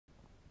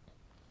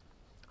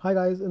Hi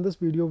guys, in this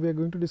video we are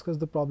going to discuss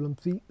the problem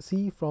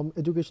C from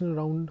education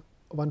round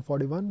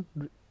 141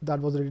 that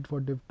was rated for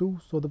Div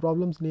 2. So the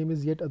problem's name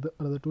is yet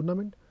another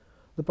tournament.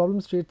 The problem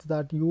states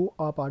that you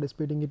are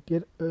participating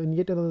in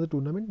yet another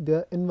tournament. There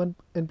are n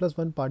plus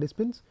 1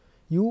 participants,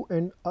 you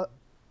and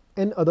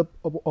n other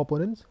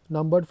opponents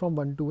numbered from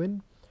 1 to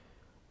n.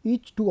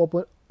 Each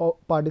two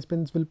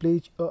participants will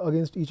play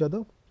against each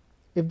other.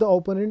 If the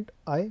opponent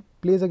I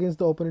plays against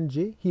the opponent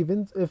j, he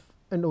wins if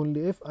and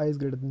only if I is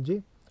greater than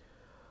j.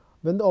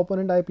 When the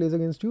opponent I plays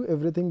against you,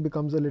 everything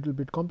becomes a little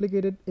bit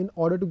complicated. In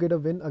order to get a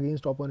win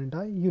against opponent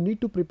I, you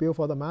need to prepare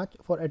for the match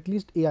for at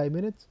least AI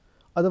minutes,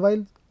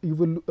 otherwise you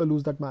will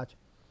lose that match.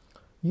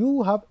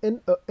 You have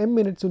m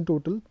minutes in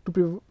total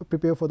to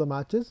prepare for the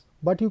matches,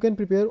 but you can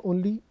prepare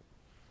only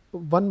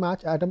one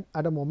match at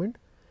a moment.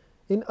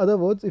 In other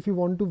words, if you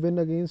want to win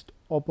against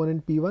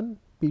opponent P1,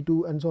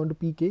 P2 and so on to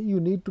PK, you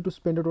need to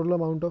spend a total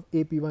amount of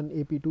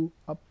AP1, AP2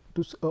 up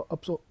to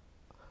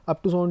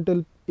so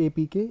until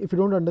APK. If you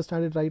don't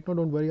understand it right now,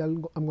 don't worry,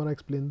 I'm gonna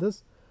explain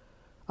this.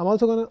 I'm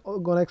also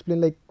gonna explain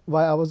like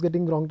why I was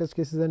getting wrong test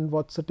cases and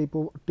what's the tip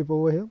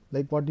over here,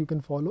 like what you can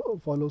follow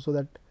so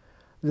that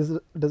this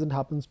doesn't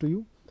happens to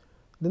you.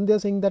 Then they're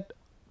saying that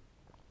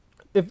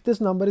if this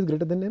number is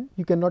greater than m,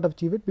 you cannot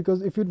achieve it,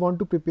 because if you want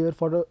to prepare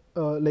for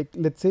a like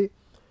let's say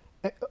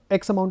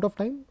x amount of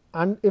time,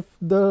 and if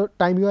the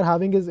time you are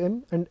having is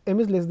m and m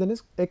is less than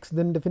x,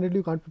 then definitely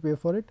you can't prepare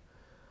for it.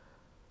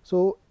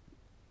 So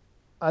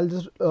I'll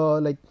just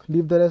like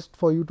leave the rest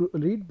for you to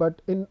read,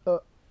 but in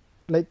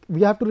like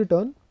we have to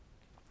return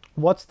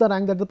what's the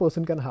rank that the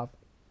person can have.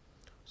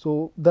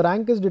 So the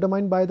rank is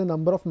determined by the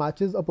number of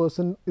matches a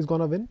person is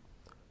gonna win.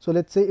 So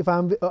let's say if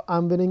I'm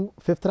winning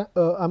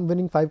I'm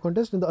winning 5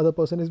 contests and the other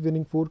person is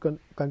winning 4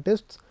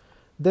 contests,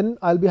 then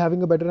I'll be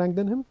having a better rank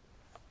than him,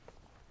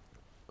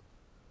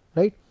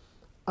 right?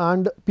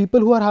 And people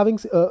who are having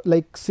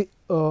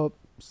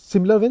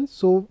similar wins,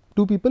 so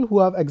two people who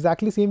have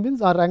exactly same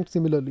wins are ranked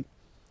similarly.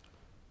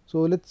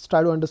 So let's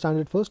try to understand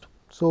it first.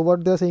 So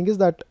what they're saying is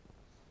that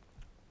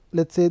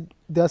let's say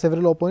there are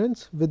several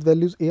opponents with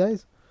values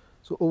AIs.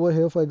 So over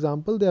here, for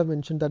example, they have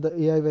mentioned that the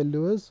AI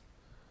value is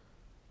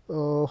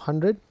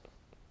 100,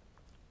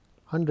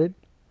 100,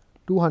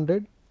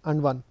 200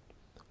 and 1.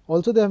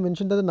 Also they have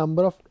mentioned that the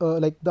number of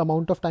like the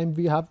amount of time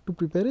we have to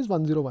prepare is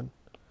 101.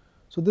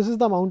 So this is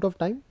the amount of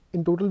time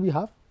in total we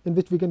have in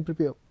which we can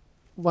prepare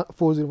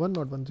 401,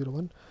 not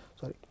 101,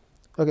 sorry.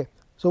 Okay,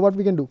 so what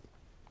we can do?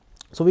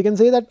 So we can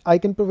say that I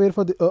can prepare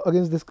for the,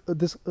 against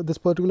this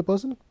particular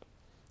person.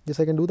 Yes,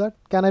 I can do that.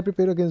 Can I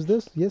prepare against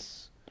this?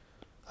 Yes.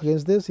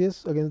 Against this?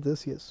 Yes. Against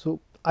this? Yes. So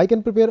I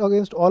can prepare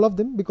against all of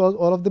them because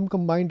all of them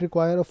combined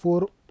require a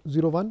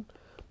 401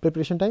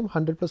 preparation time.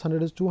 100 plus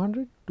 100 is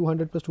 200.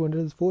 200 plus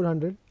 200 is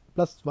 400.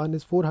 Plus 1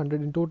 is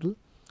 400 in total.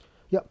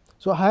 Yeah.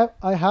 So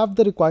I have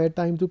the required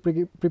time to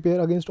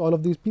prepare against all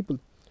of these people.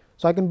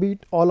 So I can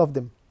beat all of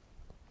them.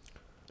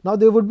 Now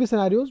there would be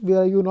scenarios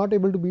where you're not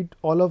able to beat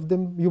all of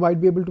them. You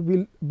might be able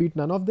to beat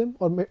none of them,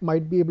 or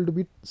might be able to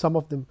beat some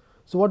of them.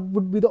 So what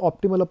would be the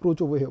optimal approach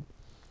over here?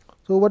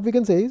 So what we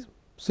can say is,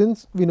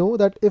 since we know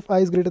that if I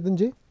is greater than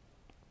j,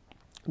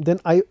 then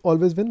I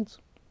always wins.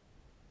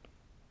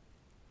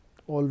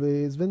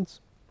 Always wins.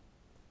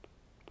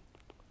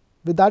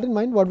 With that in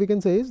mind, what we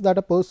can say is that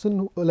a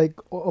person like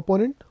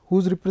opponent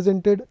who's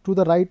represented to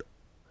the right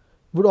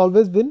would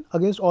always win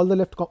against all the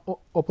left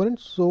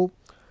opponents. So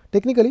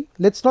technically,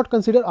 let's not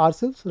consider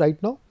ourselves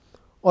right now,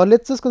 or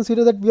let's just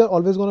consider that we are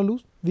always going to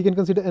lose. We can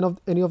consider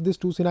any of these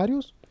two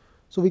scenarios.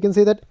 So we can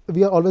say that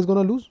we are always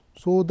going to lose.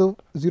 So the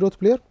 0th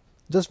player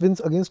just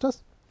wins against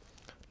us.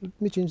 Let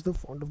me change the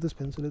font of this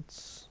pencil.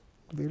 It's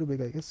way too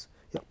big, I guess.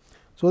 Yeah.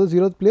 So the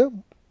 0th player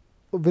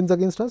wins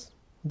against us.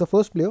 The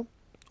first player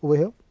over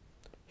here,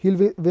 he'll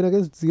win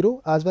against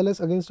 0 as well as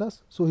against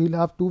us. So he'll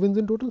have 2 wins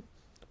in total.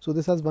 So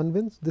this has 1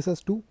 wins. This has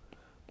 2.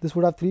 This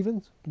would have 3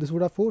 wins. This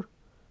would have 4,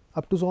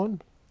 up to so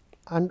on.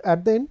 And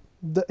at the end,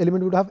 the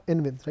element would have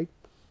n wins, right?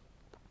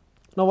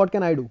 Now what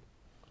can I do?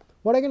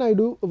 What I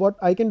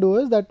can do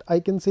is that I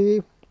can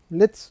say,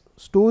 let's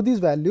store these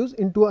values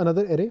into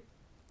another array,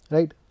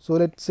 right? So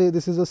let's say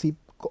this is a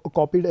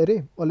copied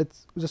array, or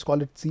let's just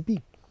call it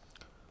CP.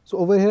 So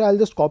over here, I'll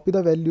just copy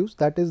the values,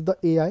 that is the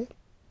AI,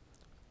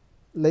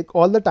 like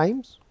all the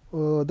times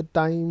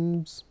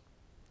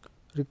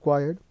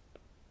required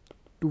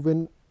to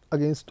win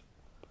against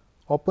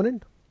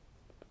opponent.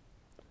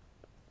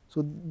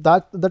 So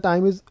that the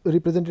time is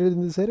represented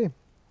in this array.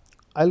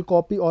 I'll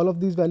copy all of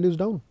these values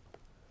down,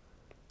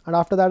 and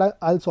after that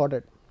I'll sort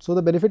it. So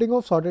the benefiting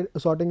of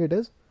sorting it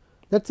is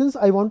that since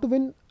I want to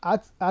win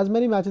as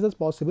many matches as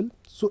possible,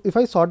 so if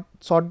I sort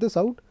this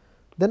out,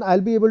 then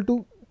I'll be able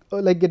to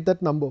like get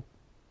that number.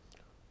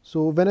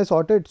 So when I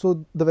sort it,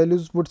 so the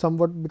values would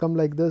somewhat become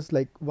like this,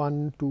 like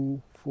 1,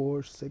 2,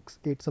 4, 6,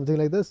 8, something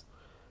like this.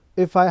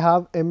 If I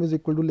have m is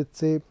equal to, let's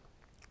say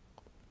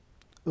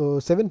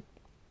 7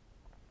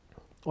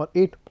 or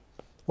 8,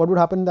 what would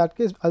happen in that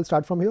case? I'll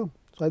start from here.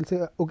 So I'll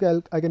say, okay,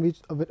 I can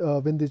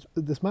win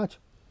this match.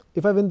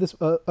 If I win this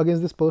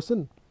against this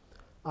person,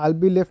 I'll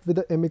be left with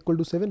a m equal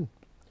to 7.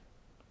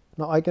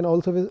 Now I can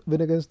also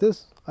win against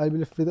this. I'll be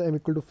left with a m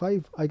equal to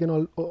 5. I can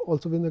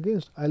also win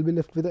against. I'll be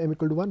left with a m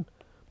equal to 1.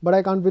 But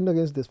I can't win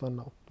against this one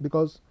now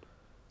because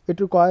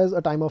it requires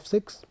a time of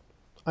 6.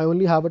 I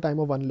only have a time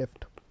of 1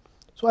 left.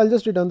 So I'll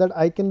just return that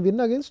I can win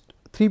against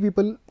 3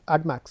 people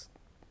at max.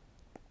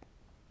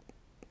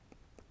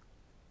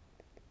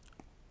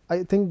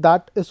 I think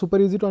that is super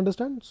easy to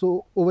understand.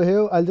 So over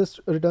here, I'll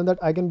just return that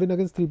I can win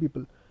against 3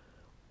 people.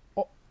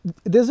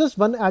 There's just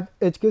one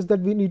edge case that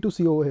we need to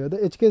see over here.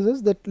 The edge case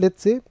is that,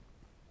 let's say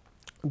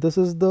this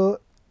is the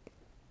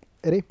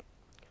array,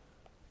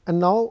 and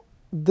now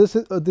this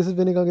is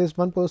winning against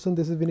 1 person,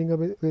 this is winning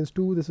against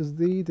 2, this is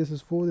 3, this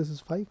is 4, this is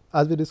 5,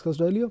 as we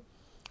discussed earlier.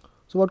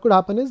 So what could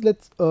happen is,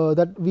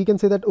 that we can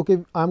say that,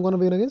 okay, I'm going to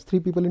win against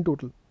 3 people in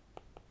total.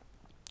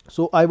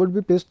 So I would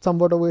be placed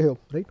somewhat over here,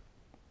 right?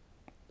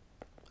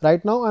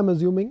 Right now I'm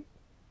assuming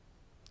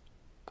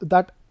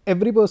that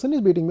every person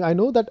is beating me. I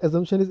know that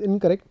assumption is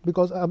incorrect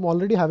because I'm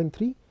already having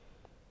 3.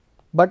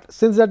 But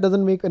since that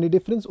doesn't make any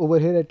difference over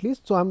here at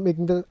least, so I'm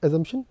making the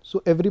assumption.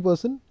 So every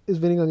person is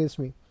winning against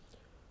me.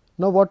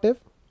 Now what if,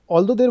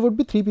 although there would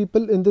be 3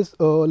 people in this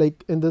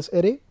in this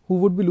array who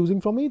would be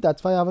losing from me,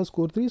 that's why I have a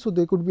score 3. So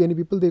they could be any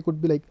people. They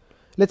could be like,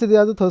 let's say they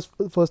are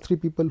the first 3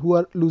 people who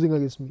are losing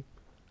against me.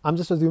 I'm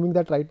just assuming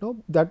that right now.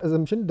 That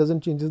assumption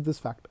doesn't change this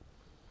fact.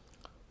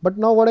 But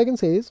now what I can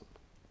say is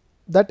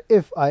that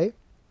if I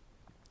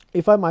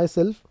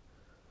myself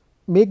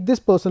make this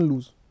person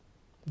lose,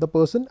 the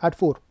person at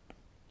 4,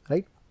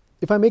 right?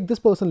 If I make this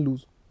person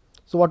lose,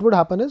 so what would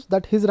happen is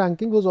that his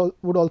ranking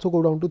would also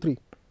go down to 3,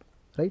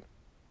 right?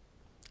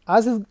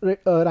 As his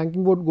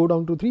ranking would go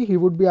down to 3, he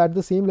would be at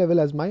the same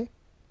level as my,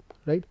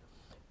 right?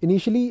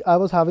 Initially, I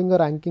was having a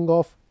ranking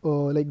of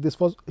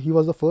he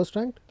was the first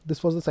ranked,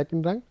 this was the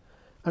second ranked,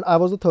 and I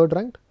was the third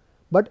ranked.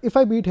 But if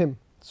I beat him,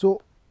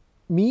 so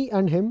me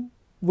and him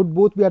would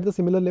both be at the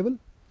similar level.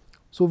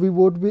 So we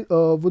would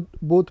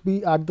both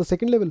be at the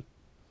second level,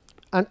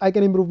 and I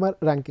can improve my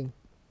ranking.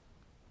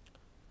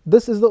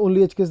 This is the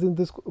only edge case in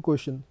this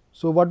question.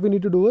 So what we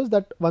need to do is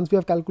that once we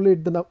have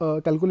calculated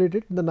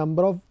the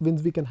number of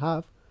wins we can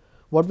have,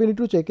 what we need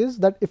to check is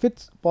that if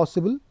it's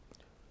possible.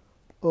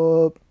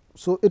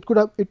 So it could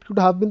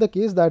have been the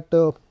case that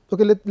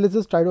okay, let's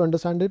just try to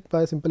understand it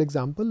by a simple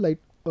example like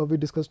we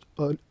discussed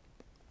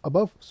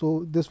above.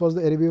 So this was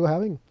the array we were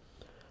having,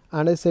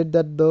 and I said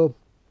that the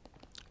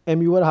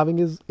m you are having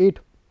is 8.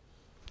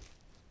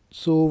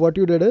 So what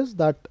you did is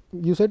that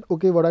you said,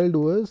 okay, what I'll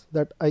do is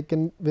that I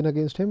can win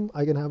against him.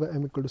 I can have a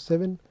m equal to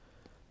 7,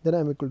 then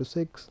m equal to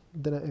 6,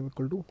 then m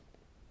equal to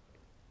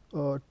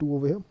 2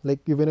 over here. Like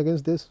you win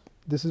against this,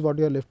 this is what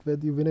you are left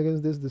with. You win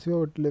against this, this is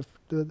what you're left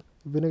with.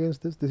 You win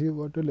against this, this is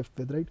what you're left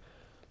with, right?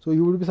 So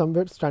you would be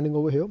somewhere standing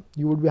over here.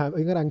 You would be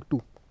having a rank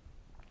 2.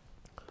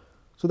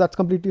 So that's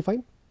completely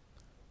fine.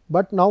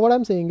 But now what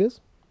I'm saying is,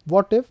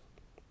 what if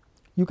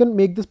you can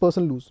make this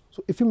person lose?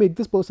 So if you make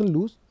this person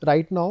lose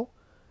right now,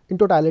 in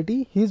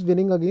totality, he's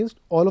winning against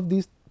all of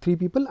these 3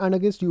 people and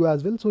against you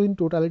as well. So in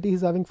totality,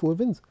 he's having 4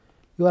 wins.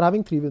 You are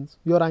having 3 wins.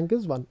 Your rank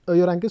is 1.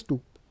 Your rank is 2.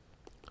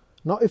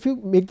 Now, if you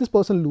make this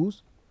person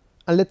lose,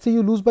 and let's say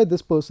you lose by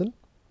this person,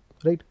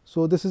 right?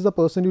 So this is the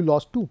person you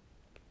lost to,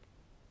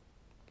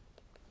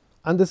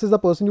 and this is the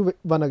person you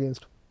won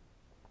against.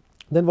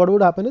 Then what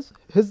would happen is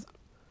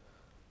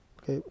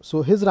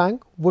so his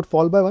rank would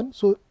fall by 1.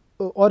 So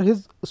or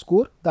his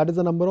score, that is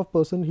the number of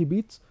person he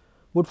beats,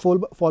 would fall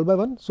by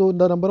 1. So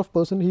the number of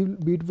person he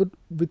beat would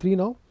be 3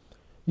 now.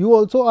 You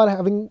also are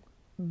having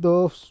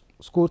the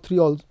score 3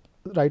 also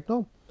right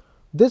now.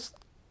 This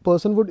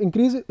person would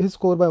increase his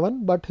score by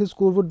 1, but his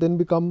score would then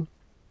become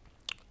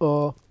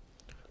 2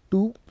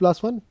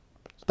 plus 1.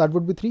 So that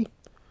would be 3.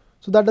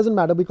 So that doesn't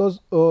matter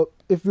because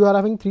if you are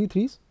having 3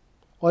 3s,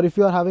 or if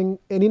you are having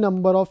any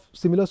number of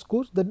similar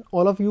scores, then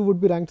all of you would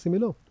be ranked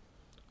similar.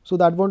 So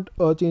that won't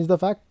change the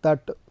fact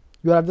that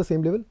you are at the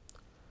same level.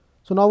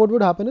 So now what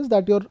would happen is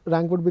that your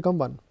rank would become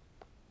 1,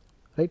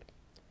 right?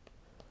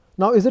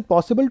 Now is it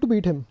possible to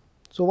beat him?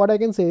 So what I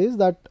can say is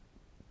that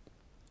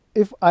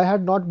if I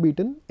had not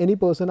beaten any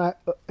person,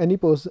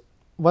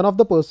 one of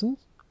the persons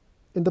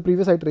in the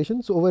previous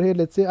iteration, so over here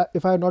let's say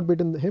if I had not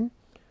beaten him,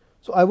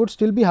 so I would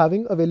still be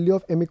having a value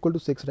of m equal to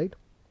 6, right?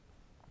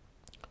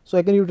 So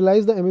I can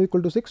utilize the m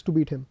equal to 6 to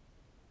beat him,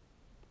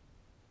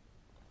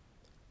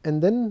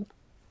 and then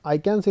I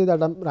can say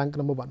that I'm rank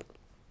number 1.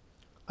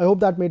 I hope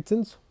that made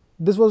sense.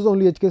 This was the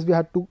only edge case we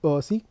had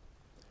to see.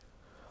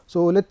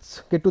 So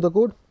let's get to the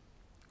code.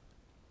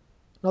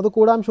 Now the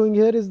code I'm showing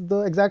here is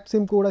the exact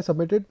same code I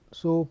submitted.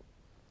 So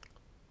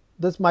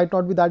this might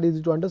not be that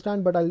easy to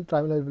understand, but I'll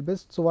try my level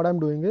best. So what I'm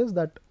doing is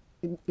that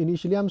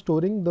initially I'm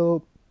storing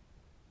the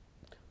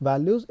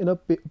values in a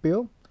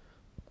pair.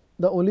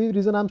 The only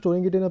reason I'm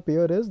storing it in a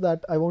pair is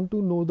that I want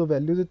to know the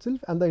values itself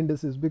and the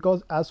indices,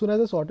 because as soon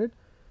as I sort it,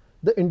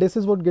 the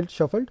indices would get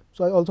shuffled.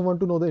 So I also want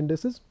to know the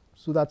indices.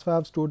 So that's why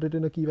I've stored it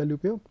in a key value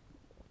pair.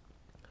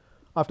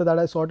 After that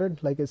I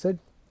sorted, like I said.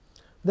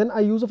 Then I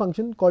use a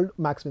function called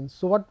maxwins.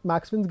 So what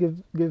maxwins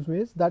gives me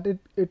is that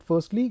it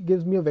firstly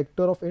gives me a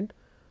vector of int.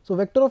 So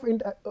vector of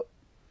int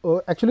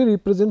actually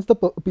represents the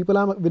people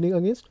I'm winning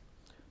against.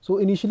 So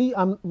initially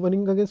I'm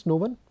winning against no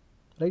one,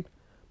 right?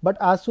 But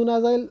as soon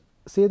as I'll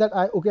say that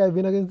I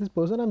win against this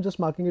person, I'm just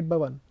marking it by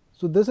 1.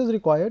 So this is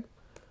required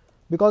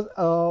because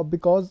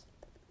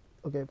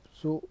okay,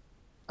 so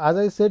as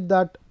I said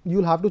that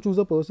you'll have to choose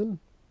a person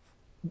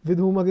with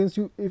whom against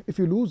you, if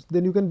you lose,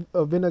 then you can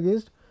win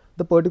against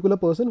the particular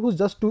person who's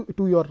just to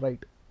your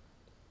right.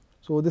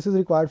 So this is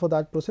required for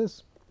that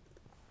process.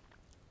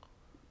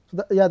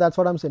 So yeah, that's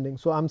what I'm sending.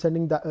 So I'm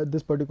sending that,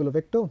 this particular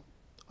vector.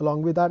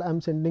 Along with that,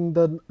 I'm sending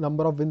the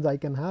number of wins I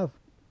can have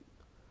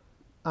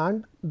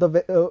and the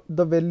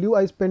value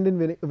I spend in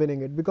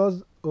winning it,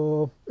 because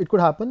it could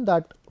happen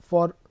that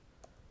for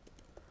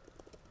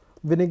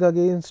winning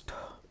against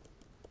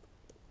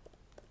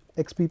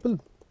X people,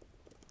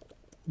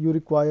 you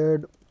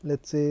required,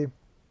 let's say,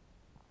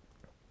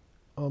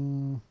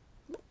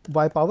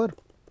 Y power.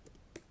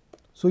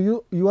 So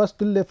you are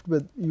still left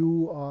with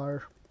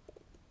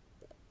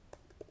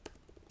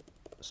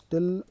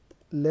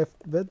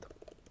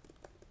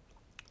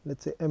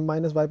let's say m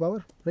minus y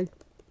power, right?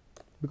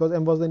 Because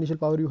m was the initial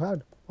power you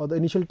had, or the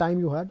initial time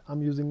you had.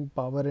 I'm using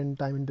power and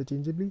time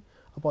interchangeably,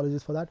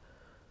 apologies for that.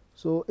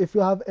 So if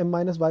you have m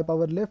minus y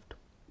power left,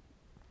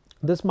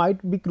 this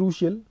might be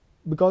crucial,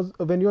 because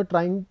when you're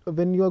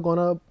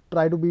gonna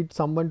try to beat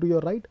someone to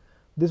your right,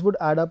 this would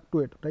add up to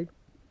it, right?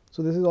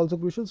 So this is also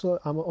crucial. So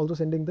I'm also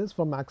sending this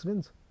from max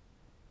wins.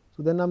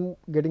 So then I'm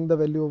getting the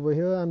value over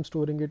here, I'm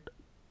storing it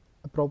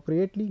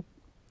appropriately.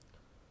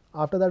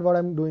 After that, what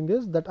I'm doing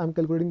is that I'm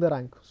calculating the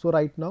rank. So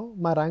right now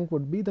my rank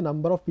would be the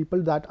number of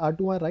people that are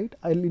to my right.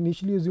 I'll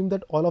initially assume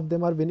that all of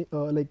them are winning,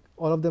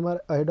 all of them are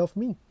ahead of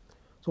me.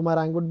 So my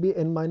rank would be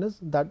n minus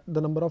that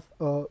the number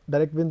of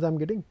direct wins I'm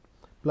getting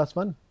plus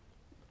 1.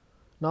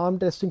 Now I'm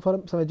testing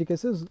for some edge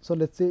cases. So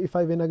let's say if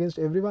I win against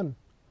everyone,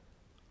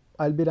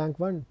 I'll be rank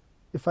 1.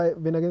 If I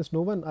win against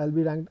no one, I'll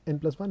be ranked n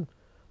plus 1.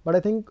 But I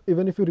think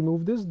even if you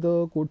remove this,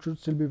 the code should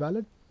still be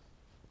valid.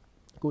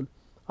 Cool.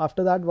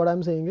 After that, what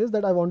I'm saying is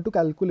that I want to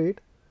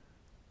calculate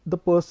the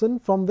person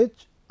from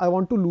which I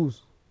want to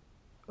lose.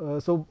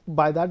 So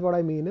by that, what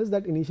I mean is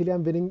that initially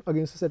I'm winning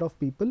against a set of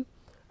people.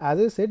 As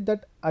I said,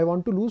 that I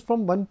want to lose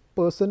from one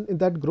person in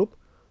that group,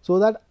 so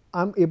that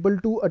I'm able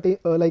to attain,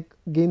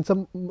 gain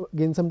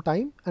some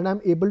time, and I'm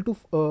able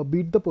to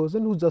beat the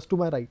person who's just to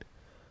my right.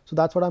 So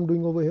that's what I'm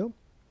doing over here.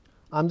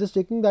 I'm just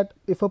checking that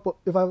if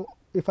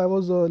I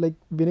was like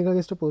winning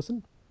against a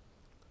person,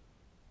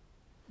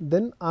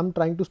 then I'm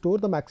trying to store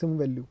the maximum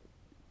value,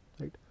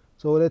 right?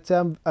 So let's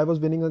say I was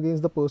winning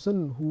against the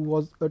person who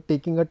was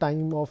taking a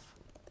time of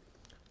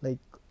like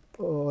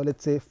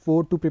let's say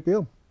 4 to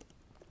prepare.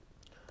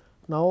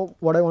 Now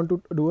what I want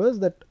to do is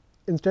that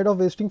instead of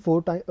wasting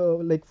 4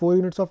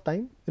 units of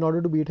time in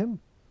order to beat him,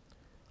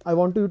 I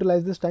want to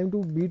utilize this time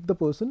to beat the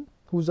person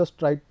who's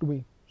just right to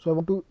me. So I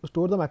want to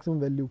store the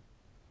maximum value.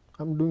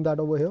 I'm doing that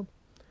over here.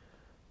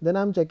 Then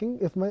I'm checking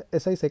if my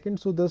SI second.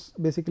 So this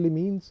basically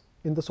means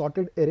in the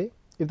sorted array,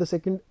 if the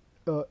second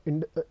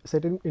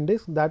second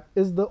index, that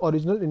is the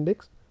original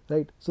index,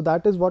 right? So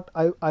that is what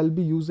I'll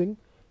be using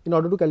in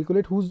order to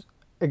calculate who's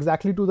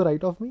exactly to the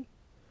right of me.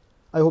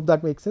 I hope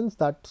that makes sense.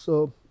 That's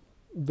a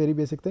very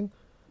basic thing.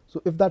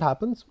 So if that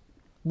happens,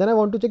 then I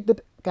want to check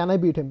that can I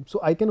beat him. So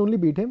I can only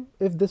beat him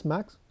if this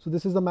max. So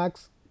this is the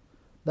max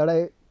that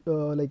I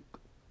like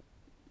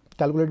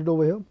calculated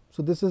over here.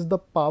 So this is the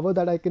power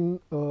that I can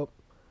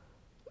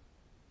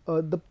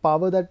the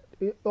power that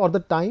or the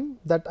time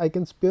that I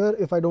can spare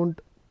if I don't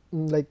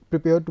like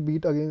prepare to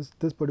beat against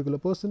this particular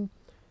person.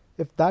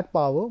 If that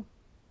power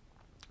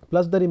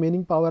plus the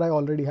remaining power I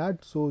already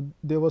had, so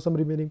there was some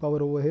remaining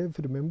power over here if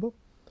you remember,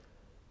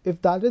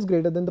 if that is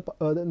greater than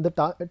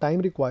the time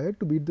required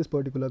to beat this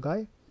particular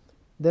guy,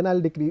 then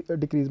I'll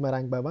decrease my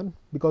rank by 1,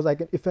 because I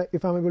can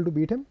if I'm able to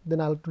beat him, then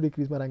I'll have to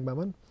decrease my rank by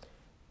 1.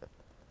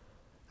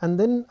 And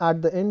then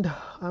at the end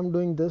I'm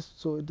doing this.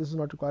 So this is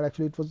not required,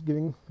 actually it was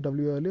giving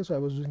W earlier, so I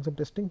was doing some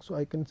testing, so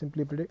I can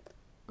simply predict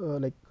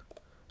like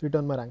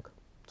return my rank.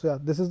 So yeah,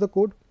 this is the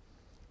code.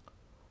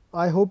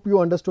 I hope you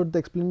understood the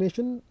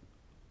explanation.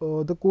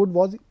 The code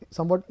was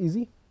somewhat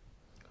easy.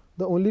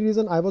 The only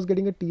reason I was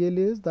getting a TL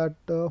is that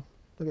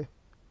okay,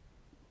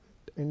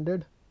 it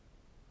ended.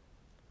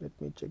 Let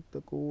me check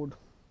the code.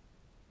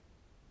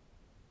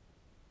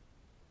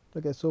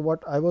 Okay, so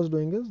what I was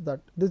doing is that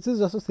this is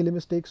just a silly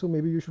mistake, so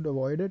maybe you should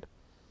avoid it.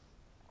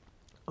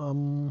 I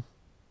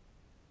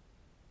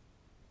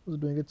was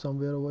doing it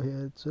somewhere over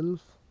here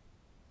itself.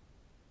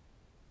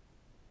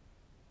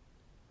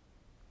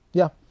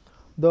 Yeah,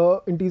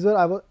 the integer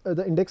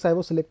the index I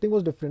was selecting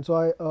was different, so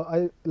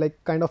I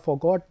like kind of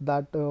forgot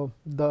that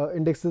the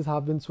indexes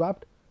have been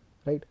swapped,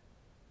 right,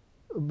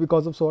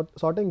 because of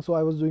sorting. So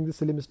I was doing this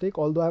silly mistake,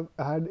 although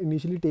I had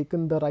initially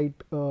taken the right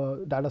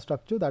data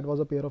structure, that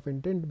was a pair of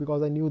intent,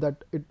 because I knew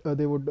that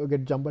they would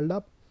get jumbled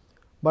up,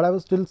 but I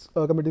was still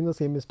committing the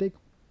same mistake.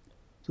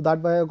 So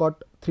that way I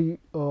got 3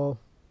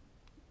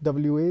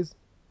 WAs.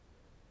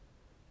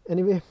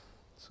 Anyway,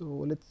 so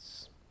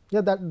let's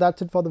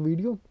that's it for the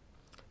video.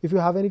 If you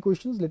have any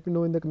questions, let me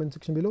know in the comment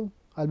section below.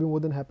 I'll be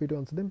more than happy to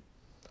answer them.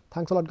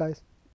 Thanks a lot, guys.